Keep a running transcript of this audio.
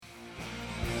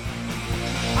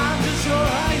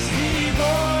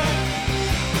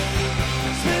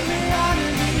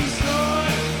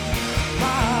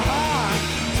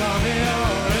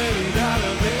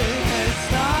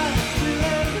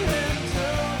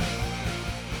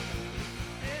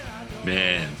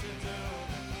Man,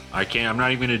 I'm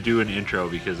not even going to do an intro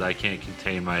because I can't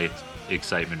contain my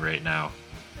excitement right now.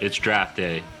 It's draft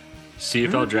day. You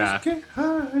CFL just draft can't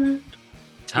hide it. Boom,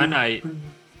 tonight. boom.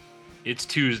 It's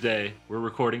Tuesday. We're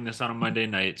recording this on a Monday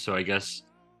night. So I guess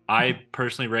I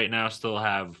personally right now still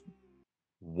have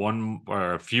one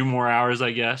or a few more hours,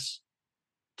 I guess,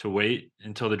 to wait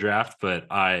until the draft. But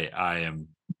I am,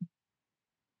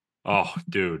 oh,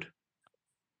 dude,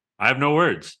 I have no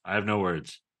words. I have no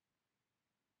words.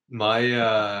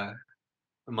 My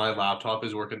my laptop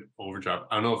is working overdrive.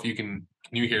 I don't know if you can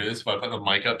you hear this if I put the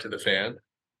mic up to the fan?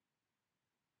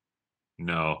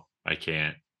 No, I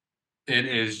can't. It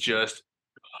is just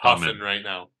huffing Humming. right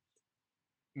now.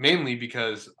 Mainly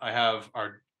because I have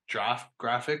our draft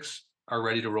graphics are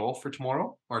ready to roll for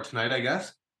tomorrow or tonight, I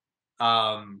guess.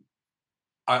 Um,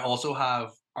 I also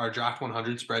have our draft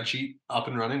 100 spreadsheet up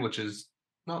and running, which is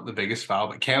not the biggest file,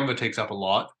 but Canva takes up a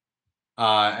lot.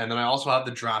 And then I also have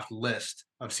the draft list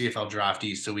of CFL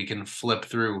draftees so we can flip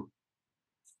through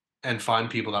and find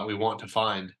people that we want to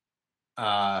find.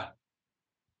 Uh,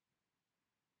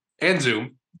 and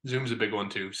Zoom. Zoom's a big one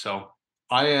too. So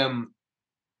I am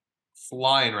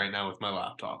flying right now with my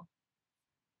laptop.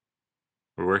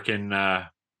 We're working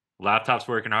laptop's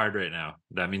working hard right now.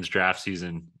 That means draft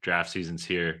season's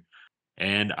here.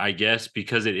 And I guess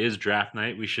because it is draft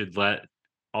night, we should let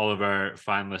all of our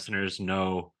fine listeners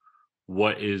know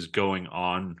what is going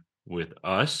on with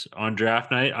us on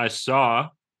draft night. I saw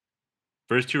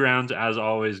first two rounds, as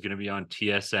always, going to be on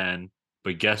TSN.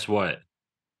 But guess what?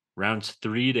 Rounds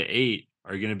 3 to 8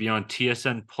 are going to be on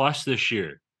TSN Plus this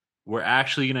year. We're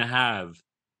actually going to have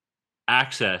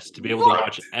access to be able to What?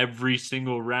 watch every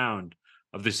single round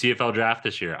of the CFL draft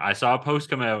this year. I saw a post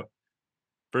come out.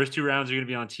 First two rounds are going to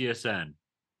be on TSN.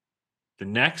 The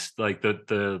next, like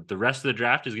the rest of the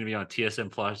draft is going to be on TSN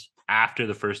Plus after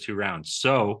the first two rounds.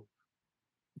 So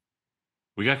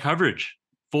we got coverage,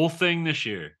 full thing this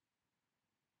year.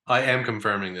 I am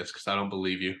confirming this because I don't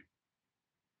believe you.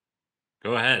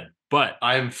 Go ahead, but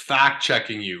I am fact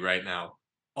checking you right now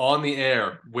on the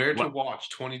air. Where to what? watch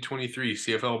 2023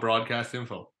 CFL broadcast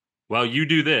info. Well, you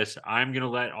do this. I'm going to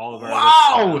let all of our listeners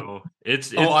Wow. know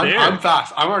it's Oh, it's I'm there.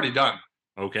 fast. I'm already done.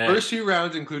 Okay. First two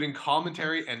rounds, including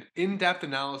commentary and in-depth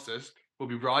analysis, will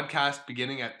be broadcast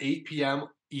beginning at 8 p.m.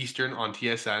 Eastern on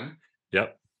TSN.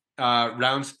 Yep.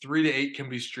 Rounds 3 to 8 can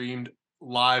be streamed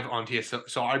live on TSN.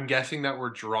 So I'm guessing that we're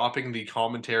dropping the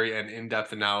commentary and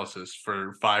in-depth analysis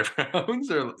for 5 rounds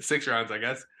or 6 rounds, I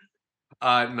guess.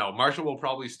 No, Marshall will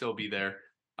probably still be there.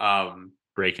 Um,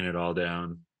 Breaking it all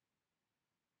down.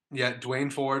 yeah,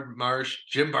 Dwayne Ford, Marsh,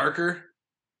 Jim Barker,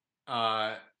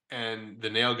 uh, and the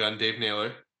nail gun, Dave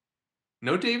Naylor.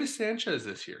 No Davis Sanchez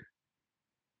this year.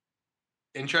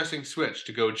 Interesting switch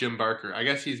to go Jim Barker. I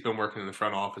guess he's been working in the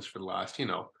front office for the last,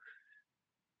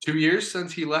 2 years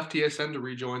since he left TSN to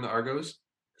rejoin the Argos.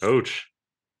 Coach.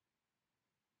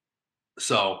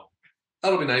 So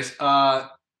that'll be nice.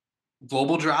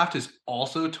 Global draft is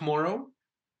also tomorrow,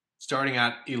 starting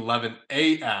at 11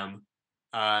 a.m.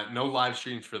 No live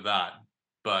streams for that,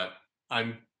 but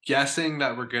I'm guessing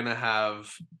that we're gonna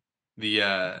have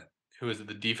the who is it?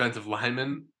 The defensive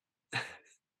lineman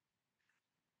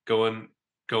going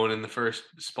going in the first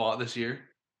spot this year.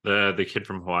 The kid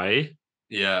from Hawaii.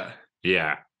 Yeah,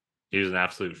 Yeah. He was an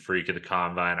absolute freak at the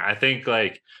combine. I think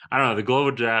like I don't know, the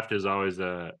global draft is always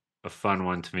a fun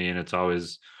one to me, and it's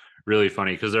always really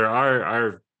funny because there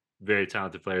are very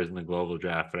talented players in the global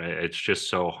draft, but it's just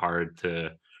so hard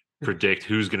to predict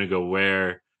who's going to go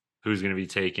where, who's going to be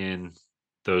taken,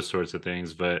 those sorts of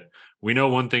things. But we know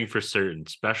one thing for certain: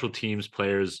 special teams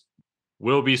players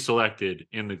will be selected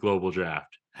in the global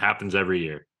draft. Happens every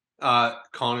year.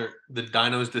 Connor, the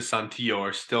Dinos de Santillo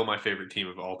are still my favorite team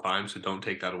of all time, so don't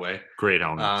take that away. Great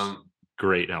helmets. Um,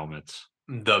 Great helmets.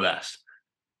 the best.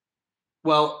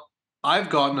 Well, I've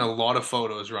gotten a lot of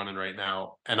photos running right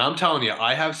now, and I'm telling you,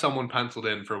 I have someone penciled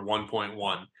in for 1.1,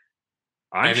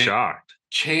 I'm and it shocked.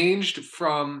 changed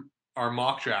from our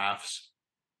mock drafts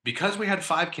because we had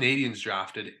 5 Canadians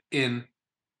drafted in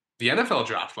the NFL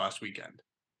draft last weekend.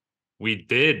 We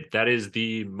did. That is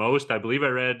the most, I believe I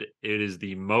read it is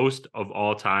the most of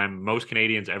all time, most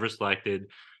Canadians ever selected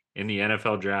in the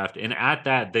NFL draft. And at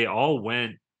that, they all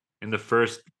went in the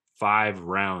first 5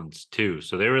 rounds too.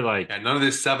 So they were like, Yeah, none of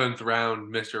this seventh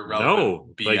round Mr. Relevant no,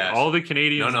 like BS. all the No,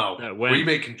 Canadians no, that we went,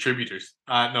 make contributors.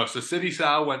 No, so City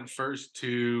Sal went first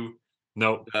to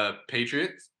no, the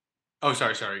Patriots. Oh,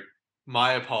 sorry.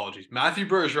 My apologies. Matthew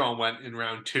Bergeron went in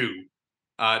round two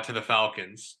to the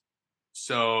Falcons.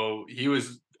 So he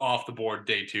was off the board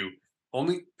day two.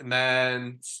 And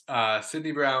then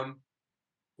Sidney Brown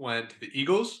went to the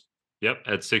Eagles. Yep,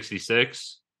 at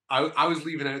 66. I was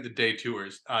leaving out the day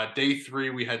tours. Day 3,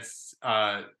 we had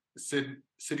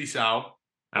City Sal.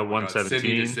 At Oh my god, Sydney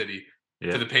to 117. City to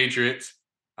Yep. the Patriots.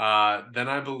 Then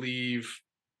I believe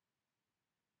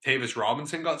Tavis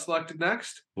Robinson got selected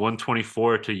next.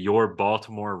 124 to your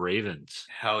Baltimore Ravens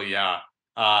Hell yeah.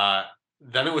 Uh,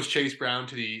 then it was Chase Brown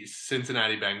to the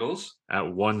Cincinnati Bengals. at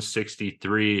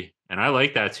 163. And I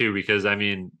like that too because I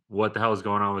mean, what the hell is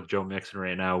going on with Joe Mixon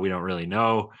right now? We don't really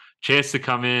know. Chance to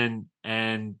come in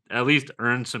and at least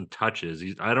earn some touches.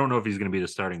 I don't know if he's going to be the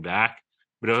starting back,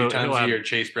 but Two he'll times a have. year,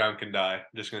 Chase Brown can die. I'm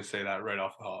just gonna say that right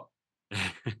off the hop.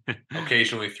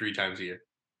 Occasionally, 3 times a year.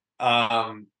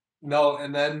 No,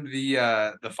 and then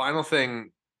the final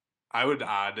thing I would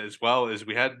add as well is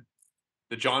we had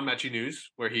the John Mechie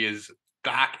news where he is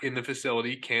back in the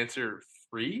facility, cancer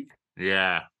free.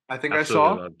 Yeah, I think I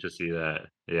absolutely saw. love to see that.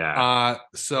 Yeah.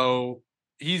 So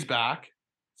he's back.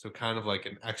 So kind of like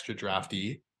an extra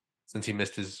draftee since he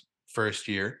missed his first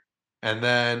year. And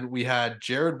then we had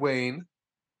Jared Wayne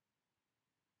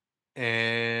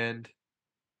and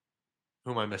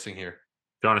who am I missing here?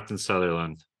 Jonathan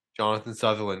Sutherland. Jonathan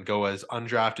Sutherland go as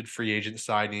undrafted free agent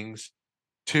signings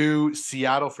to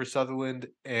Seattle for Sutherland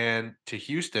and to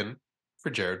Houston for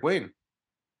Jared Wayne.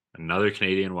 Another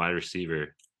Canadian wide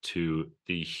receiver to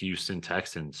the Houston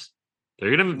Texans.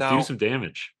 They're going to do Now, some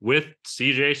damage with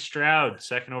CJ Stroud,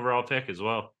 second overall pick as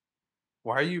well.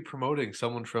 why are you promoting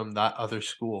someone from that other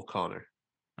school, Connor?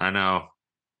 I know.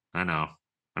 I know.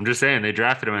 I'm just saying they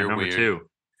drafted him at You're number weird.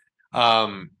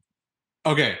 2.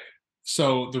 Okay.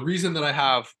 So the reason that I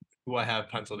have who I have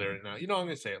penciled in right now, I'm going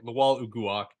to say it. Lawal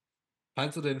Uguak,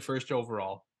 penciled in first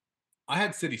overall. I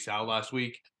had City Sal last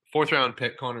week, 4th-round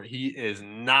pick, Connor. He is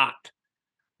not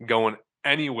going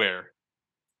anywhere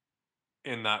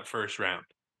in that first round.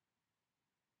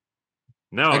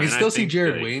 No, I can and I still see think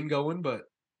Jared like Wayne going, but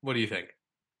what do you think?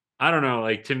 I don't know,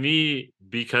 like to me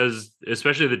because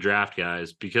especially the draft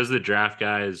guys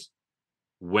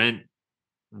went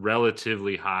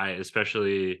relatively high,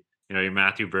 especially your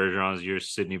Matthew Bergerons, your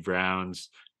Sidney Browns,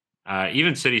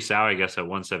 even City Sow, I guess at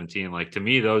 117. Like to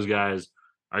me, those guys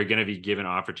are going to be given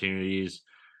opportunities,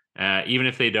 even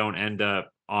if they don't end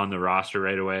up on the roster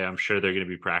right away. I'm sure they're going to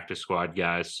be practice squad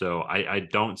guys, so I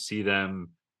don't see them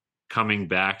coming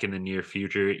back in the near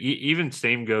future. Even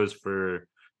same goes for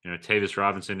Tavis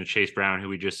Robinson and Chase Brown, who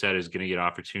we just said is going to get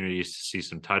opportunities to see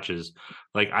some touches.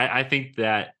 Like I think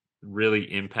that really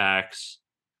impacts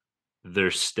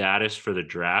their status for the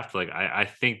draft. Like I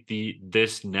think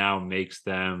this now makes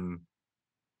them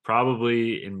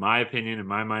probably, in my opinion, in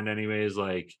my mind anyways,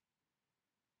 like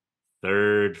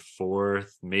third,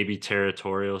 fourth, maybe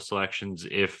territorial selections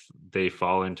if they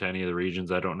fall into any of the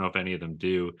regions. I don't know if any of them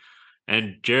do.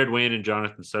 And Jared Wayne and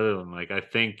Jonathan Sutherland, like I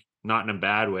think not in a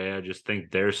bad way. I just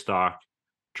think their stock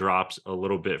drops a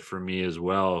little bit for me as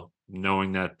well,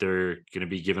 knowing that they're going to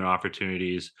be given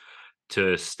opportunities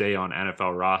to stay on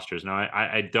NFL rosters. Now,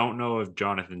 I don't know if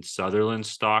Jonathan Sutherland's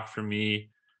stock for me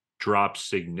drops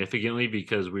significantly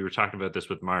because we were talking about this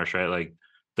with Marsh, right? Like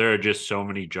there are just so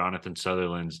many Jonathan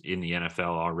Sutherlands in the NFL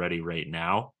already right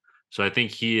now. So I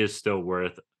think he is still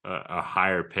worth a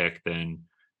higher pick than,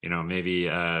 maybe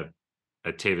a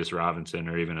Tavis Robinson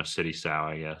or even a City Sow,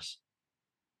 I guess.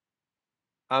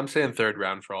 I'm saying 3rd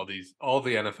round for all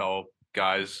the NFL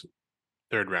guys,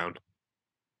 3rd round.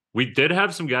 We did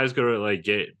have some guys go to like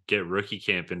get rookie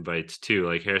camp invites too,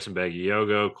 like Harrison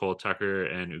Bagiogo, Cole Tucker,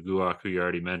 and Uguak, who you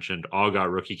already mentioned, all got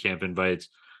rookie camp invites.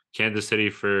 Kansas City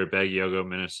for Bagiogo,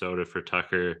 Minnesota for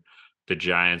Tucker, the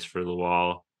Giants for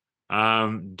Lawal.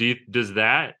 Does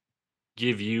that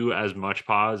give you as much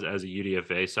pause as a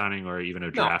UDFA signing or even a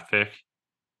No, draft pick?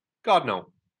 God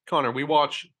no. Connor, we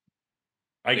watch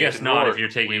I guess Nathan not if Rourke, you're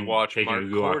we taking watch Mark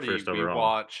Uguak Cordy, first we overall.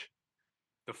 watch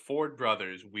the Ford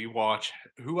brothers, we watch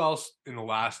who else in the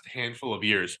last handful of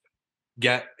years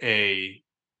get a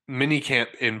mini camp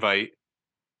invite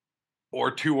or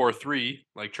 2 or 3,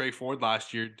 like Trey Ford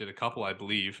last year did a couple, I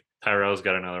believe. Tyrell's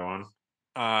got another one.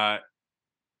 Uh,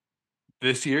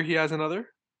 this year he has another?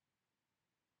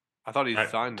 I thought he Ty-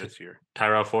 signed Ty- this year.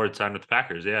 Tyrell Ford signed with the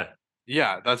Packers, yeah.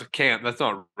 Yeah, that's a camp. That's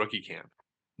not rookie camp.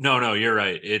 No, you're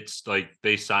right. It's like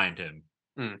they signed him.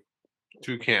 Mm,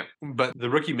 2 camp. But the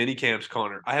rookie mini camps,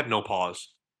 Connor, I have no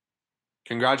pause.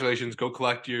 Congratulations. Go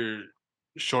collect your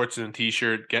shorts and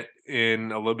t-shirt. Get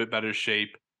in a little bit better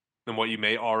shape than what you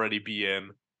may already be in.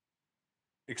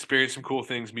 Experience some cool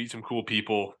things, meet some cool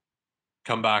people,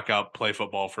 come back up, play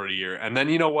football for a year. And then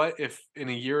you know what? If in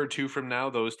a year or 2 from now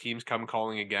those teams come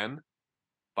calling again,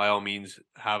 by all means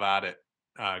have at it.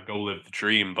 Go live the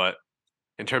dream. But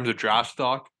in terms of draft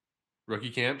stock,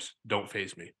 rookie camps don't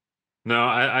phase me. No,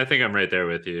 I think I'm right there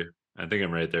with you. I think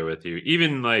I'm right there with you.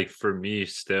 Even like for me,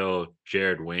 still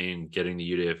Jared Wayne getting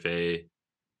the UDFA,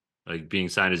 like being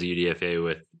signed as a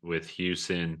UDFA with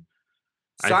Houston.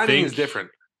 I Signing is think. different.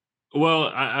 Well,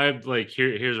 I like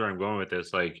here's where I'm going with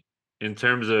this. Like in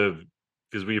terms of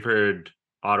because we've heard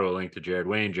Ottawa linked to Jared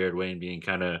Wayne being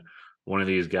kind of one of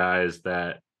these guys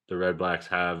that the Red Blacks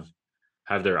have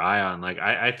their eye on. Like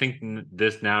I think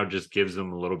this now just gives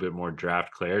them a little bit more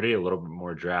draft clarity, a little bit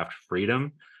more draft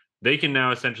freedom. They can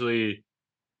now essentially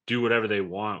do whatever they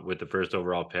want with the first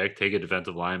overall pick, take a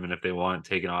defensive lineman if they want,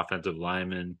 take an offensive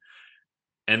lineman,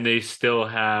 and they still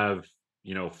have,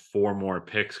 four more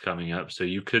picks coming up. So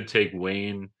you could take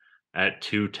Wayne at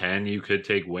 210. You could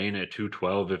take Wayne at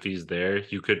 212 if he's there.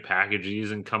 You could package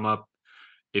these and come up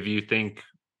if you think,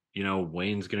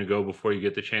 Wayne's going to go before you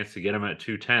get the chance to get him at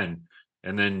 210.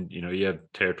 And then, you have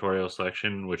territorial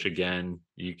selection, which again,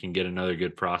 you can get another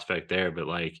good prospect there. But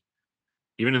like,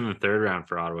 even in the third round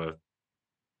for Ottawa,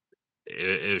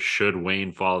 should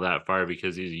Wayne fall that far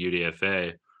because he's a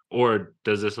UDFA? Or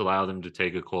does this allow them to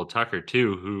take a Cole Tucker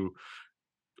too, who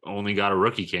only got a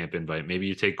rookie camp invite? Maybe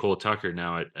you take Cole Tucker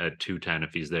now at 210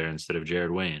 if he's there instead of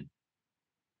Jared Wayne.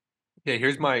 Okay,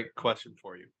 here's my question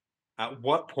for you. At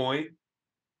what point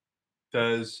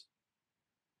does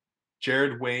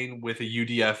Jared Wayne with a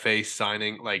UDFA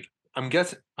signing, like, I'm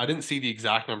guessing I didn't see the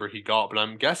exact number he got, but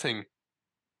I'm guessing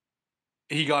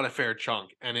he got a fair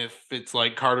chunk. And if it's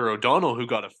like Carter O'Donnell who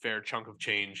got a fair chunk of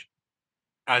change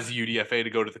as a UDFA to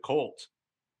go to the Colts,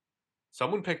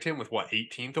 someone picked him with what,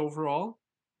 18th overall?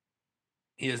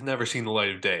 He has never seen the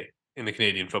light of day in the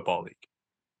Canadian Football League.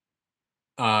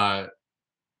 Uh,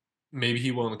 maybe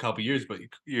he will in a couple years, but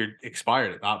you're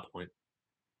expired at that point.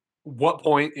 What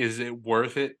point is it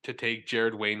worth it to take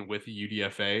Jared Wayne with a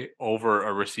UDFA over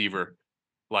a receiver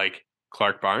like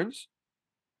Clark Barnes?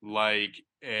 Like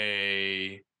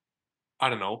a I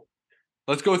don't know.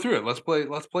 Let's go through it. Let's play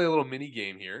a little mini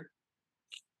game here.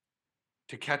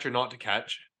 To catch or not to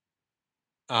catch.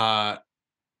 Uh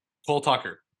Cole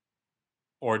Tucker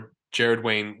or Jared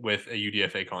Wayne with a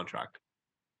UDFA contract.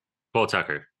 Cole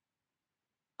Tucker,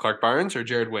 Clark Barnes or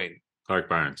Jared Wayne? Clark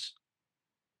Barnes,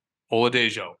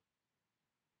 Oladejo.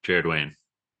 Jared Wayne.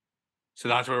 So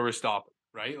that's where we're stopping,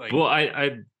 right? Like Well,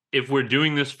 I if we're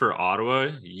doing this for Ottawa,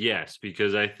 yes,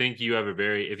 because I think you have a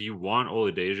very if you want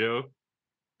Oladejo,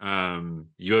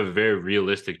 you have a very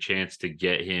realistic chance to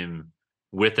get him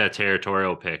with that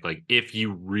territorial pick. Like if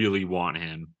you really want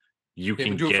him, you yeah,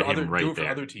 but can get him do right it for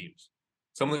there. other teams.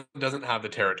 Someone that doesn't have the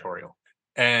territorial.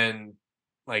 And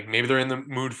like maybe they're in the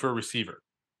mood for a receiver.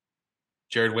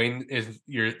 Jared Wayne is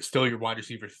your wide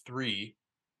receiver 3,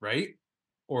 right?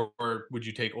 Or would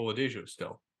you take Oladejo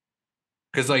still?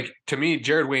 Because like to me,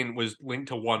 Jared Wayne was linked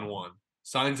to 1-1,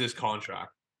 signs this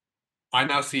contract. I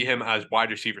now see him as wide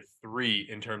receiver 3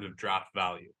 in terms of draft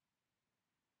value.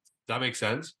 Does that make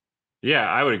sense? Yeah,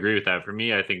 I would agree with that. For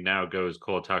me, I think now goes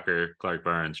Cole Tucker, Clark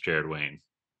Barnes, Jared Wayne.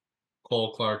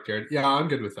 Cole Clark, Jared. Yeah, I'm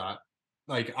good with that.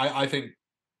 Like I think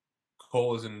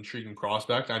Cole is an intriguing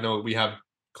prospect. I know we have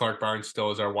Clark Barnes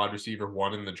still as our wide receiver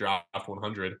 1 in the draft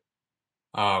 100.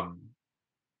 Um,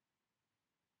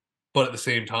 but at the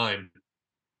same time,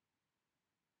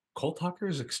 Cole Tucker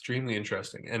is extremely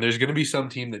interesting, and there's going to be some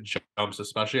team that jumps,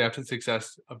 especially after the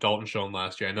success of Dalton Schoen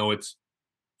last year. I know it's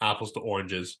apples to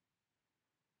oranges,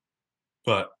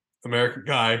 but American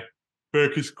guy,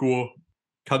 American school,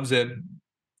 comes in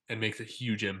and makes a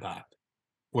huge impact.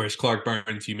 Whereas Clark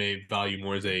Barnes, you may value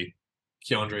more as a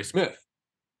Keandre Smith,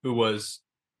 who was,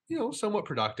 somewhat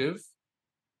productive,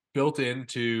 built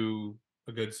into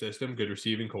a good system, good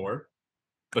receiving core,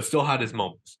 but still had his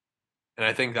moments. And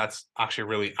I think that's actually a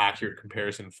really accurate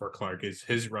comparison for Clark is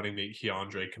his running mate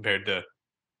Keandre compared to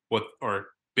what or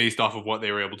based off of what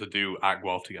they were able to do at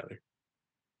Guelph together.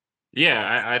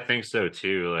 Yeah, I think so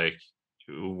too. Like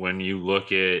when you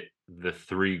look at the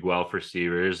three Guelph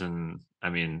receivers, and I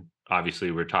mean,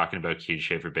 obviously we're talking about Keith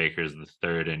Schaefer Baker as the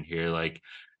third in here. Like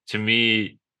to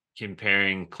me,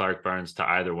 comparing Clark Barnes to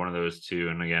either one of those two,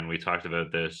 and again, we talked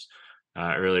about this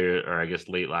earlier, or I guess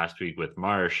late last week with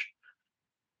Marsh.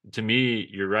 To me,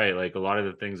 you're right. Like a lot of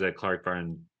the things that Clark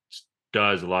Barnes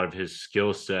does, a lot of his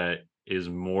skill set is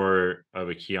more of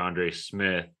a Keandre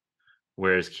Smith.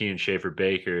 Whereas Kean Schaefer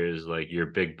Baker is like your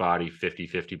big body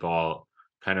 50-50 ball,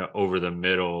 kind of over the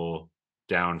middle,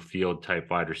 downfield type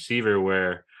wide receiver,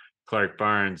 where Clark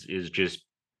Barnes is just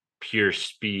pure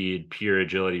speed, pure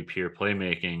agility, pure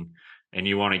playmaking. And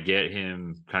you want to get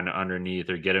him kind of underneath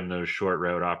or get him those short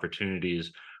route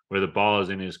opportunities where the ball is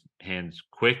in his hands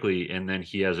quickly and then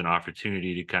he has an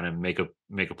opportunity to kind of make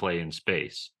a play in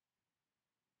space.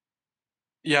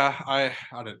 Yeah, I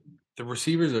don't. The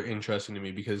receivers are interesting to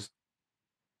me because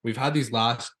we've had these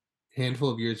last handful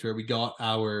of years where we got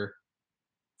our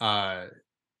uh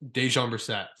Dejan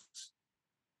Brissett,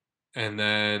 and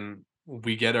then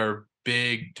we get our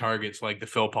big targets like the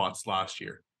Philpots last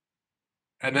year.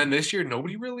 And then this year,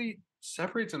 nobody really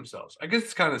separates themselves. I guess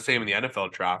it's kind of the same in the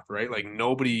NFL draft, right? Like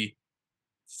nobody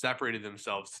separated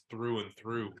themselves through and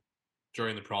through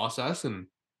during the process, and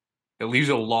it leaves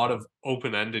a lot of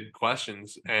open-ended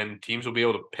questions. And teams will be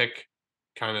able to pick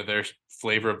kind of their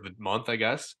flavor of the month, I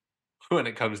guess, when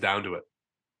it comes down to it.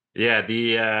 Yeah,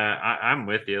 I'm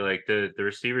with you. Like the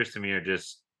receivers to me are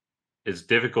just it's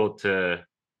difficult to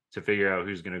figure out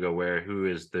who's going to go where, who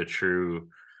is the true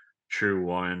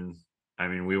one. I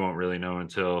mean, we won't really know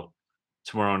until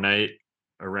tomorrow night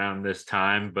around this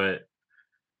time, but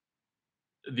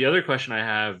the other question I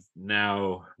have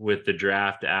now with the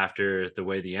draft after the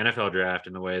way the NFL draft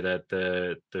and the way that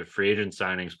the free agent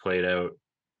signings played out,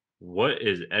 what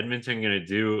is Edmonton going to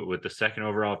do with the second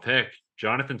overall pick?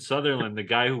 Jonathan Sutherland, the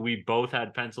guy who we both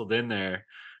had penciled in there,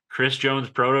 Chris Jones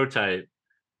prototype,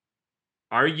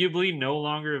 arguably no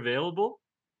longer available.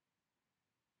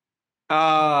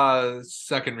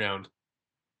 Second round.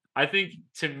 I think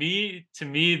to me,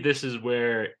 this is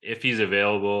where if he's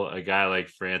available, a guy like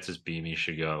Francis Beamy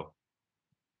should go.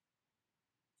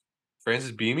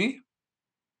 Francis Beamy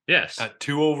Yes, at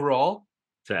 2 overall.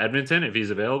 to Edmonton if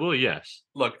he's available. Yes,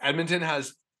 Look, Edmonton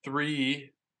has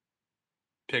 3,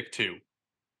 pick 2.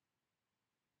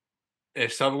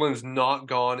 If Sutherland's not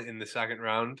gone in the second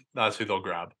round, that's who they'll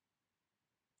grab.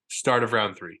 Start of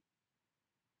round 3.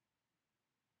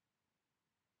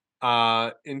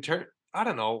 In turn, I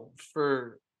don't know,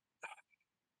 for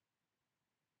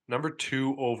number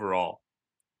 2 overall.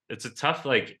 it's a tough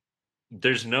like.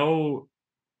 There's no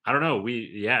I don't know.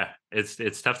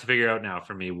 It's tough to figure out now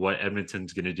for me what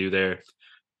Edmonton's going to do there.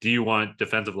 Do you want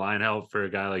defensive line help for a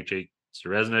guy like Jake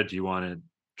Serezna? Do you want to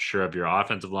shore up your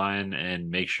offensive line and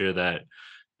make sure that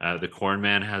the corn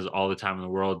man has all the time in the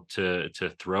world to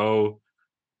throw?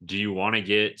 Do you want to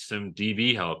get some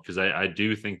DB help? Because I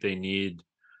do think they need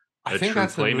I a think true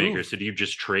that's the playmaker. move. So do you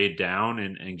just trade down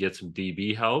and get some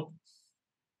DB help?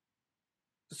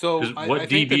 So Because I what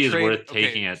think the DB is trade worth okay,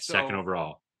 taking at second so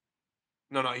overall?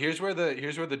 no, here's where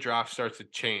the draft starts to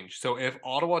change. So if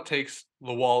Ottawa takes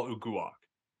Lawal Uguak,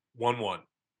 1-1,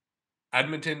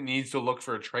 Edmonton needs to look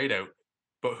for a trade out.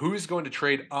 But who's going to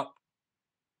trade up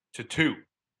to 2?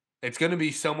 It's going to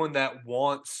be someone that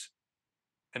wants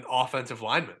an offensive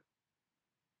lineman.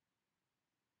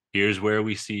 Here's where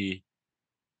we see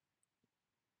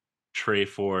Trey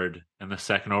Ford and the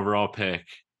second overall pick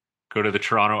go to the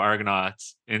Toronto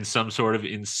Argonauts in some sort of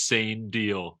insane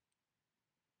deal.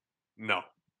 No.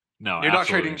 No, You're not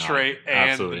absolutely trading not. Trey and the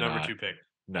Absolutely number not. 2 pick.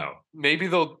 No. Maybe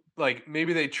they'll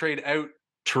maybe they trade out.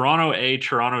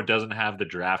 Toronto doesn't have the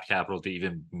draft capital to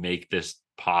even make this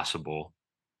possible.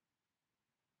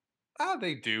 Ah,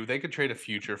 they do. They could trade a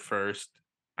future first.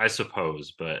 I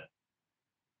suppose, but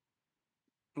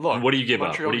Look, what do you give up?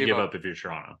 What Montreal do you gave give up up if you're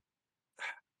Toronto?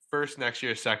 first next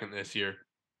year, second this year,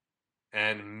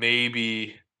 and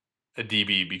maybe a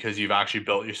DB because you've actually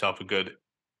built yourself a good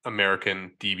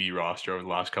American DB roster over the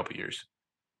last couple of years.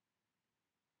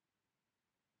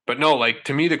 But no, like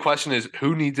to me, the question is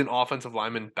who needs an offensive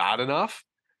lineman bad enough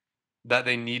that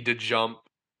they need to jump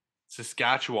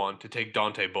Saskatchewan to take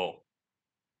Dante Bull?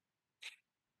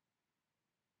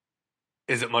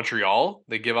 Is it Montreal?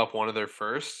 They give up one of their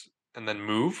firsts and then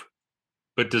move?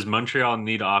 But does Montreal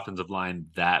need offensive line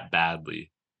that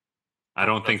badly? I I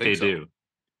don't don't think think they so. do.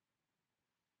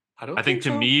 I I don't think think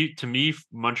so. to me,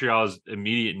 Montreal's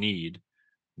immediate need.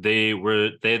 They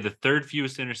had the third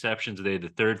fewest interceptions. They had the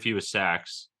third fewest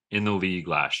sacks in the league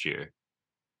last year.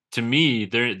 To me,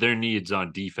 their needs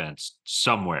on defense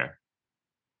somewhere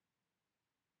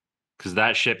because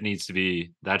that ship needs to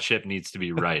be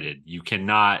righted. You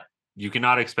cannot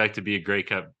expect to be a Grey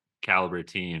Cup caliber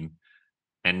team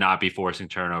and not be forcing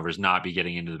turnovers, not be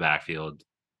getting into the backfield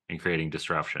and creating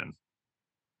disruption.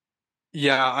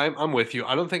 Yeah, I'm with you.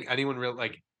 I don't think anyone really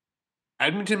like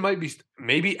Edmonton might be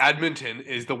maybe Edmonton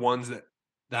is the ones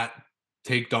that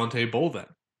take Dante Bull then.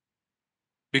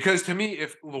 Because to me,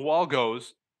 if Lawal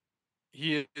goes,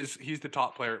 he's the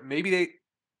top player. Maybe they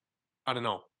I don't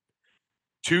know.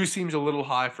 2 seems a little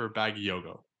high for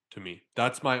Bagiogo to me.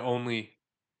 That's my only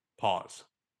pause.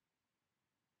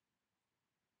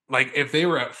 Like if they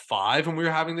were at 5 and we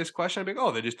were having this question, I'd be like,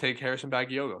 oh, they just take Harrison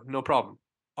Bagiogo. No problem.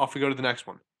 Off we go to the next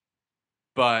one.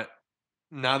 But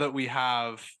now that we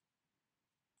have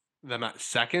them at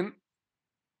second,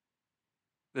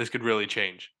 this could really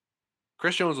change.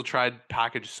 Chris Jones will try to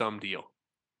package some deal.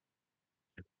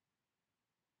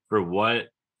 For what?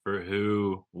 For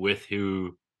who? With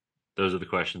who? Those are the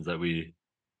questions that we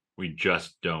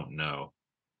just don't know.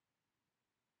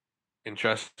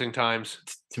 Interesting times.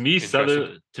 To me,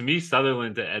 Interesting.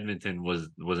 Sutherland to Edmonton was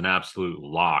an absolute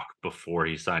lock before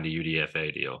he signed a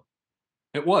UDFA deal.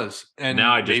 It was, Now and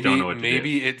I just don't know maybe what to do.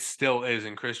 maybe it still is.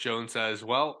 And Chris Jones says,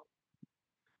 "Well,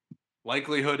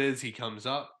 likelihood is he comes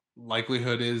up.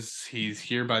 Likelihood is he's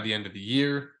here by the end of the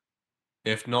year.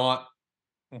 If not,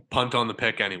 punt on the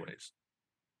pick anyways,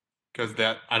 because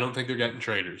that I don't think they're getting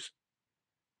traders.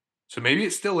 So maybe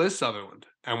it still is Sutherland,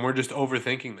 and we're just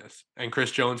overthinking this. And Chris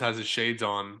Jones has his shades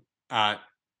on at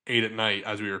 8 at night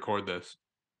as we record this,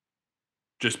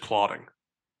 just plotting.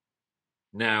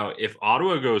 Now, if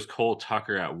Ottawa goes Cole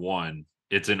Tucker at 1,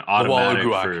 it's an Lawal automatic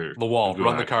Uguak, for Lawal,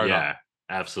 run the Uguak. card up. Yeah,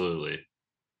 absolutely.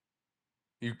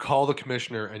 You call the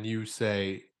commissioner and you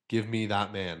say, "Give me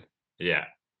that man." Yeah.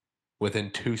 Within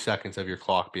 2 seconds of your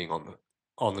clock being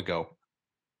on the go.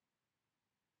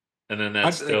 And then I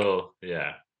that's like still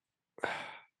yeah.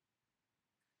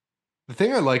 the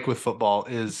thing I like with football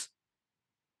is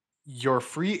your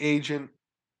free agent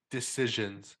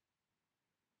decisions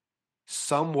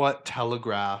somewhat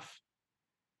telegraph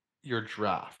your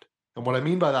draft. And what I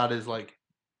mean by that is like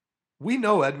we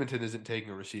know Edmonton isn't taking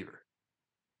a receiver.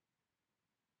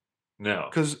 No.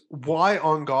 Because why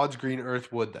on God's green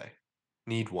earth would they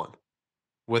need one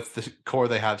with the core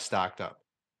they have stacked up?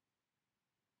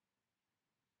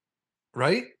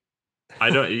 Right? I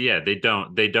don't yeah, they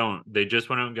don't. They just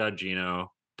went out and got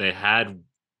Gino. They had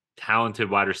talented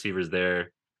wide receivers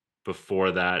there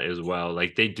before that as well.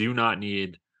 Like they do not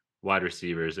need wide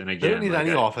receivers. And They don't again, need like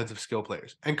any I offensive skill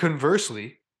players. And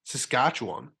conversely,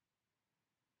 Saskatchewan,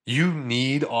 you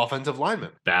need offensive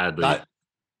linemen. badly. That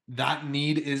that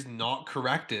need is not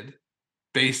corrected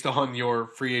based on your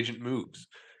free agent moves.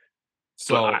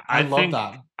 But So I love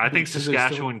that I think because there's still an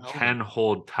Saskatchewan element. can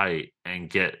hold tight and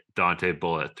get Dante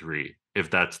Bull at 3 if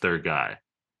that's their guy.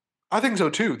 I think so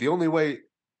too. The only way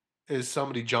is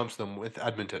somebody jumps them with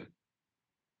Edmonton,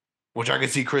 which I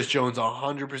could see Chris Jones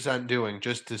 100% doing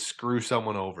just to screw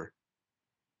someone over.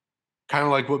 Kind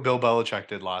of like what Bill Belichick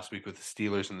did last week with the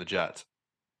Steelers and the Jets.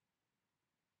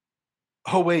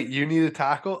 Oh, wait, you need a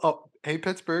tackle? Oh, hey,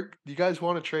 Pittsburgh, you guys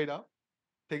want to trade up?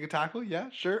 Take a tackle? Yeah,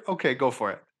 sure. Okay, go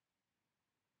for it.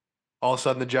 All of a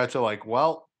sudden, the Jets are like,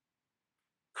 well,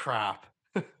 crap.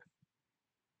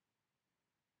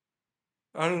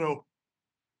 I don't know.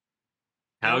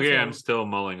 I don't Calgary, I'm know. still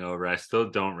mulling over. I still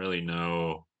don't really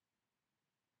know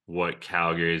what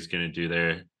Calgary is going to do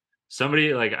there.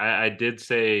 Somebody like I did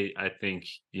say I think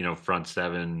front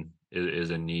seven is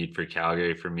a need for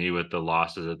Calgary for me with the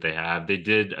losses that they have. They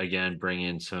did again bring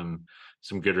in some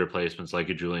good replacements like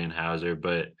a Julian Hauser,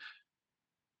 but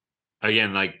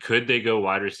again, like could they go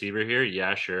wide receiver here?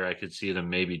 Yeah, sure, I could see them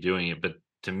maybe doing it, but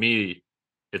to me,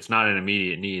 it's not an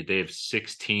immediate need. They have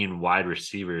 16 wide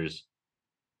receivers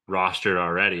rostered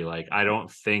already. Like I don't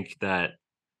think that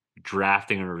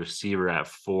drafting a receiver at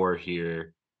 4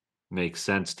 here makes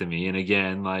sense to me. And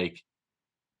again, like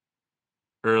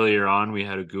earlier on, we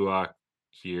had a Guak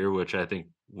here, which I think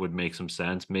would make some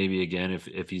sense. Maybe again,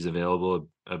 if he's available,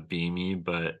 a Beamy,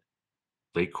 but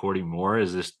Lake Cordy Moore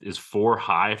is 4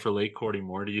 high for Lake Cordy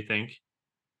Moore? Do you think?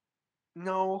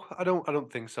 No, I don't. I don't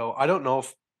think so. I don't know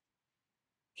if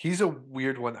he's a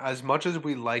weird one. As much as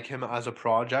we like him as a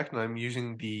project, and I'm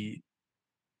using the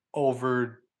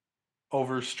over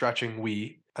overstretching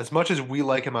we, as much as we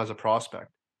like him as a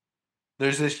prospect,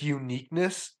 there's this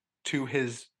uniqueness to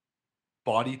his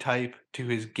body type, to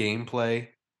his gameplay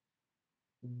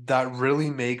that really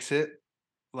makes it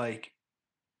like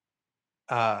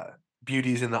uh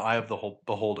beauties in the eye of the whole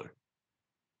beholder.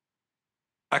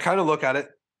 I kind of look at it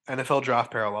NFL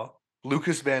draft parallel.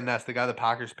 Lucas Van Ness, the guy the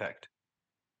Packers picked.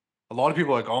 A lot of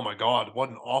people are like, "Oh my god, what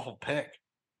an awful pick."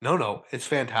 No, it's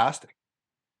fantastic.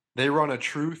 They run a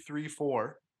true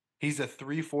 3-4. He's a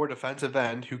 3-4 defensive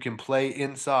end who can play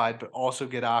inside but also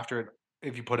get after it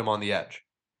if you put him on the edge.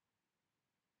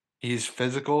 He's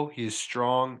physical, he is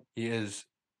strong, he is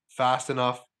fast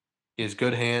enough, he has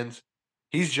good hands.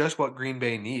 He's just what Green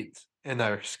Bay needs in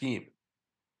their scheme.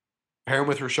 Pair him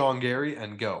with Rashawn Gary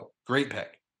and go. Great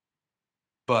pick.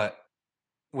 But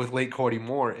with Lake Cody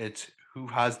Moore, it's who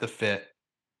has the fit,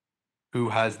 who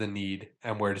has the need,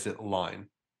 and where does it align?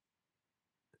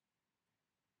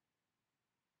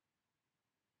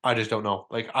 I just don't know.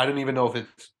 Like, I don't even know if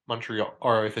it's Montreal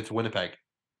or if it's Winnipeg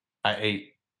at 8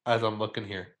 as I'm looking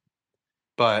here.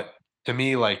 But to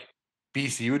me, like,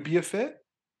 BC would be a fit,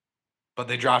 but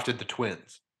they drafted the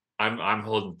Twins. I'm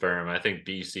holding firm. I think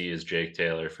BC is Jake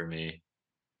Taylor for me.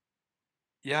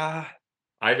 Yeah.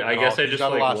 I Well, guess I he's just got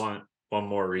to like last want one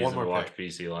more One reason to more watch pick.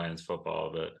 BC Lions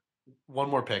football, but One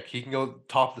more pick. He can go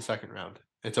top of the second round.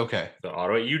 It's okay. the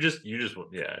Ottawa, yeah, you just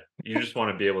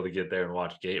want to be able to get there and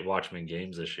watch them in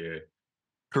games this year.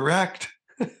 Correct.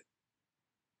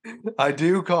 I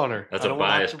do, Connor. That's I a don't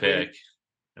want to have to biased wait. pick,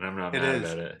 and I'm not It mad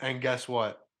is. about it. And guess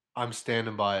what? I'm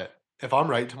standing by it. If I'm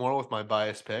right tomorrow with my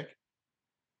bias pick,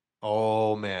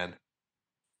 oh man.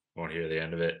 Won't hear the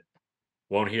end of it.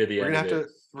 Won't hear the We're end gonna of have it. to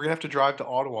we're gonna have to drive to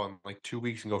Ottawa in like 2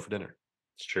 weeks and go for dinner.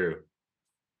 It's true.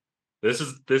 This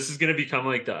is gonna become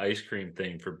like the ice cream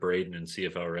thing for Braden and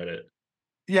CFL Reddit.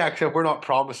 Yeah, except we're not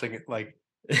promising it like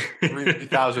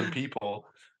 3,000 people.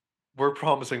 We're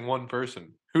promising one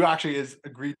person who actually has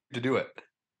agreed to do it.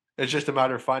 It's just a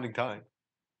matter of finding time.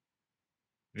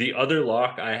 The other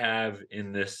lock I have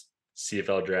in this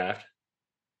CFL draft,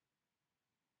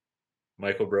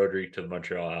 Michael Broderick to the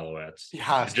Montreal Alouettes. He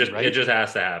has to, It right? just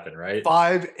has to happen, right?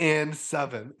 5 and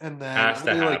 7, and then Has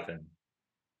to only like happen.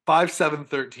 5, 7,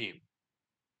 13.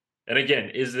 And again,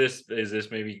 is this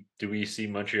maybe, do we see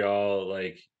Montreal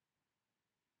like,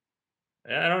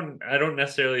 I don't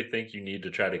necessarily think you need to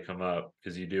try to come up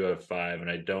because you do have 5, and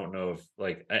I don't know if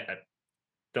like I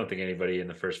don't think anybody in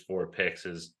the first 4 picks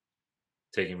is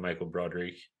taking Michael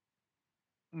Broderick.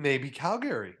 Maybe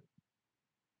Calgary.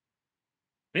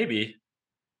 Maybe.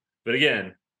 But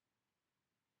again,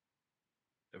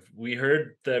 if we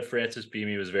heard that Francis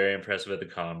Beamie was very impressive at the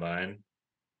combine.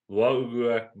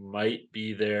 Luauguak might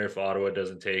be there if Ottawa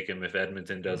doesn't take him, if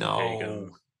Edmonton doesn't take No.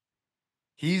 him.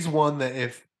 He's one that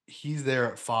if he's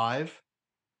there at 5,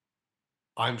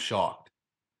 I'm shocked.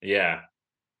 Yeah.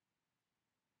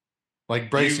 Like Do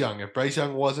Bryce you Young. If Bryce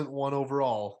Young wasn't 1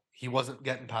 overall, he wasn't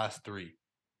getting past 3.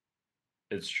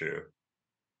 It's true.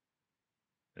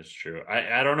 It's true.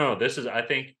 I don't know. I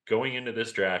think going into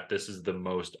this draft, this is the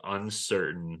most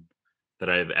uncertain that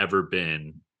I've ever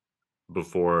been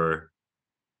before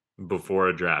before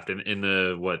a draft. In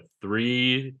the what,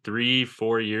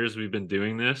 4 years we've been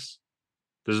doing this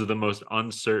is the most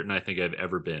uncertain I think I've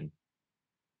ever been.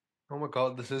 Oh my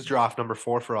god, this is draft number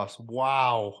 4 for us.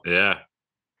 Wow. Yeah.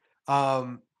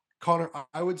 Um, Connor,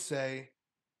 I would say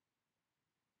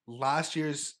last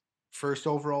year's first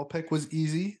overall pick was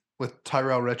easy with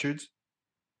Tyrell Richards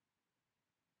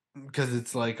because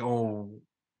it's like, oh,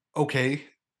 okay,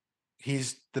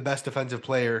 he's the best defensive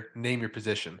player. Name your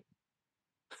position.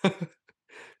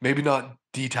 Maybe not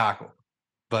D tackle,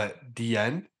 but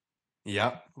DN.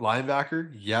 Yep.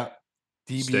 Linebacker. Yep.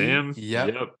 DB. Stam.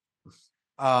 Yep. Yep.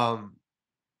 Um,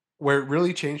 where it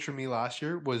really changed for me last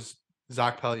year was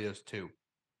Zach Pelios too.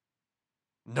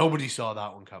 Nobody saw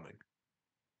that one coming.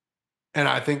 And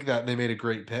I think that they made a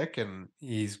great pick and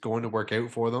he's going to work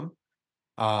out for them.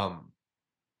 Um,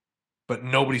 but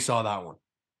nobody saw that one.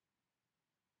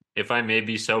 If I may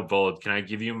be so bold, can I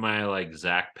give you my like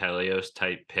Zach Pelios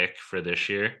type pick for this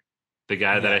year? The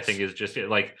guy that I think Yes. is just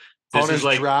like this is Connor's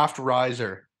like draft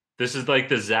riser. this is like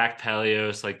the Zach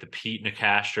Pelios, like the Pete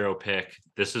Nicastro pick.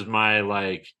 This is my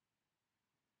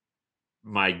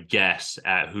guess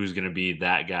at who's going to be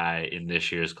that guy in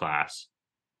this year's class.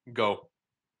 Go.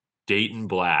 Dayton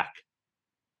Black.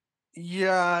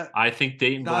 Yeah, I think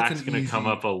Dayton that's Black's an going to come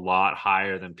up easy. a lot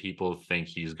higher than people think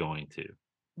he's going to.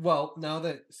 Well, now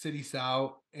that City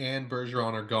Sow and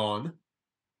Bergeron are gone,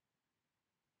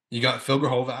 you got Phil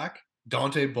Grahovac,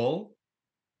 Dante Bull,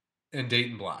 and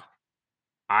Dayton Black.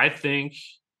 I think,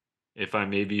 if I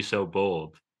may be so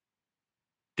bold,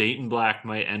 Dayton Black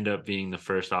might end up being the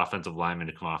first offensive lineman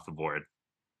to come off the board.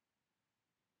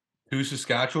 Who's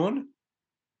Saskatchewan?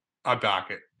 I back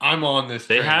it. I'm on this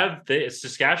train.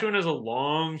 Saskatchewan has a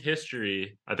long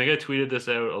history. I think I tweeted this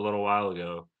out a little while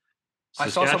ago. I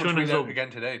saw someone Saskatchewan tweet has out a again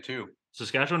today too.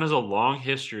 Saskatchewan has a long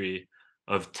history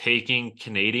of taking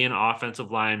Canadian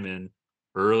offensive linemen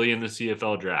early in the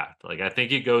CFL draft. Like I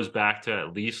think it goes back to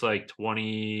at least like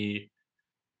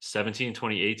 2017,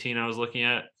 2018 I was looking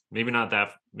at. Maybe not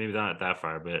that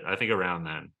far, but I think around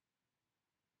then.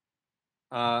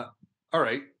 All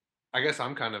right. I guess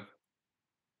I'm kind of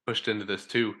pushed into this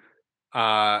too.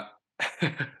 Uh,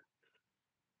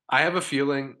 I have a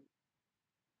feeling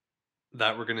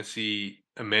that we're going to see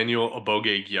Emmanuel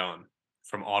Oboge Gyan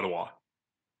from Ottawa.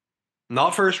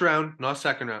 Not first round, not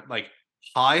second round, like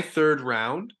high third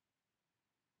round.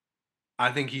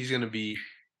 I think he's going to be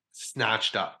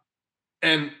snatched up.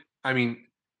 And I mean,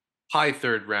 high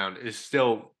third round is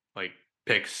still like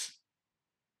picks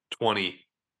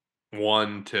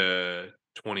 21 to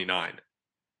 29.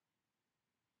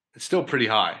 It's still pretty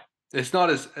high. It's not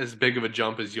as big of a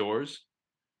jump as yours.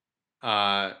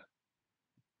 Uh,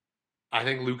 I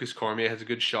think Lucas Cormier has a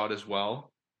good shot as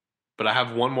well. But I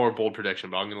have one more bold prediction,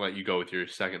 but I'm going to let you go with your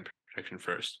second prediction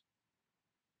first.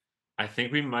 I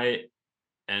think we might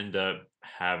end up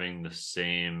having the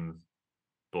same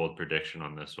bold prediction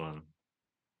on this one.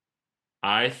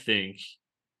 I think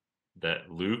that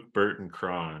Luke Burton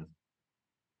Cron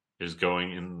is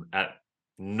going in at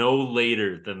no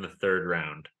later than the third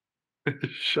round.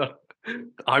 Shut.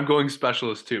 I'm going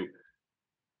specialist too.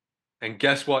 And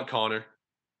guess what, Connor?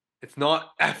 It's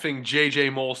not effing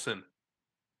JJ Molson.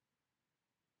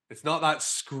 It's not that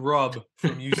scrub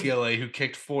from UCLA who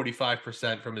kicked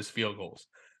 45% from his field goals.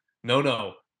 No,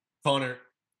 no. Connor,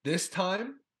 this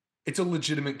time it's a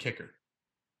legitimate kicker.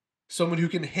 Someone who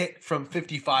can hit from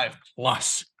 55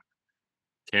 plus.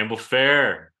 Campbell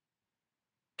Fair.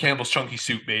 Campbell's chunky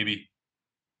soup, baby.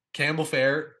 Campbell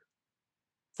Fair,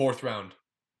 fourth round.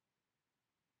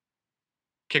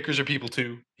 Kickers are people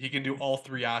too. He can do all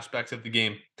three aspects of the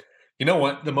game. You know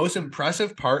what? The most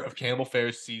impressive part of Campbell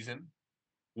Fair's season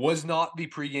was not the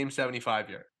pregame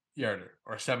 75-yarder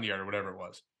or 70-yarder, whatever it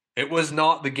was. It was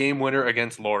not the game winner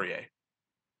against Laurier.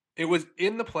 It was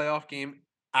in the playoff game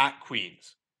at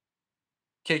Queens,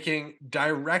 kicking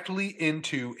directly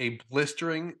into a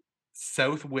blistering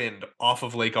south wind off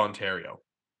of Lake Ontario.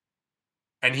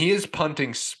 And he is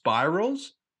punting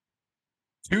spirals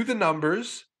to the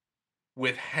numbers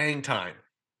with hang time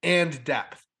and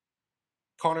depth.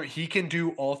 Connor, he can do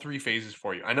all three phases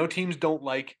for you. I know teams don't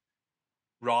like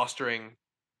rostering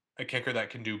a kicker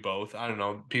that can do both. I don't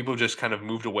know. People just kind of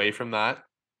moved away from that.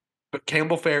 But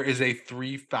Campbell Fair is a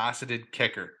three-faceted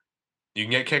kicker. You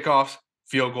can get kickoffs,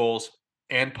 field goals,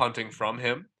 and punting from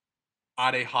him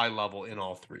at a high level in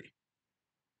all three.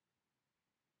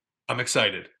 I'm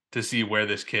excited to see where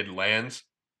this kid lands.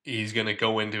 He's going to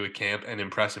go into a camp and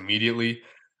impress immediately.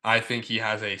 I think he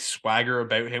has a swagger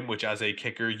about him, which as a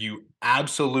kicker, you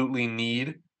absolutely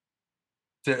need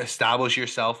to establish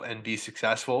yourself and be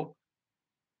successful.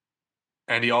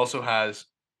 And he also has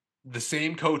the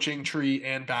same coaching tree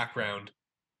and background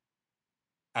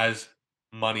as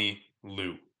Money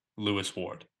Lewis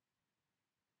Ward.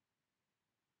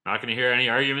 Not going to hear any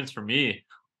arguments from me.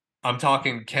 I'm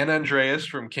talking Ken Andreas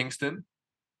from Kingston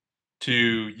to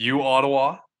U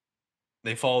Ottawa.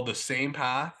 They followed the same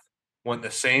path, went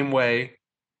the same way,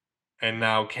 and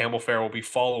now Campbell Fair will be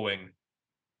following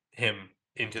him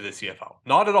into the CFL.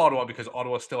 Not at Ottawa because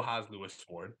Ottawa still has Lewis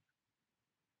Ward,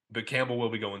 but Campbell will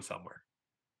be going somewhere.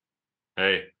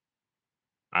 Hey,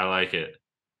 I like it.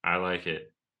 I like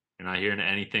it. You're not hearing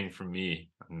anything from me.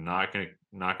 I'm not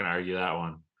gonna argue that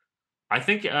one. I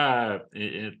think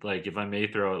like if I may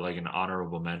throw like an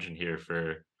honorable mention here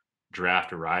for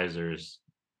draft risers.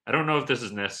 I don't know if this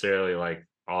is necessarily like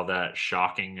all that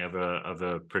shocking of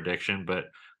a prediction, but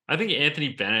I think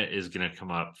Anthony Bennett is gonna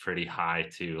come up pretty high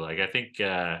too. Like I think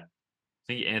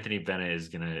Anthony Bennett is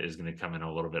gonna come in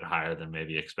a little bit higher than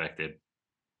maybe expected.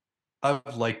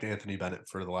 I've liked Anthony Bennett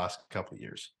for the last couple of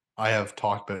years. I have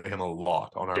talked about him a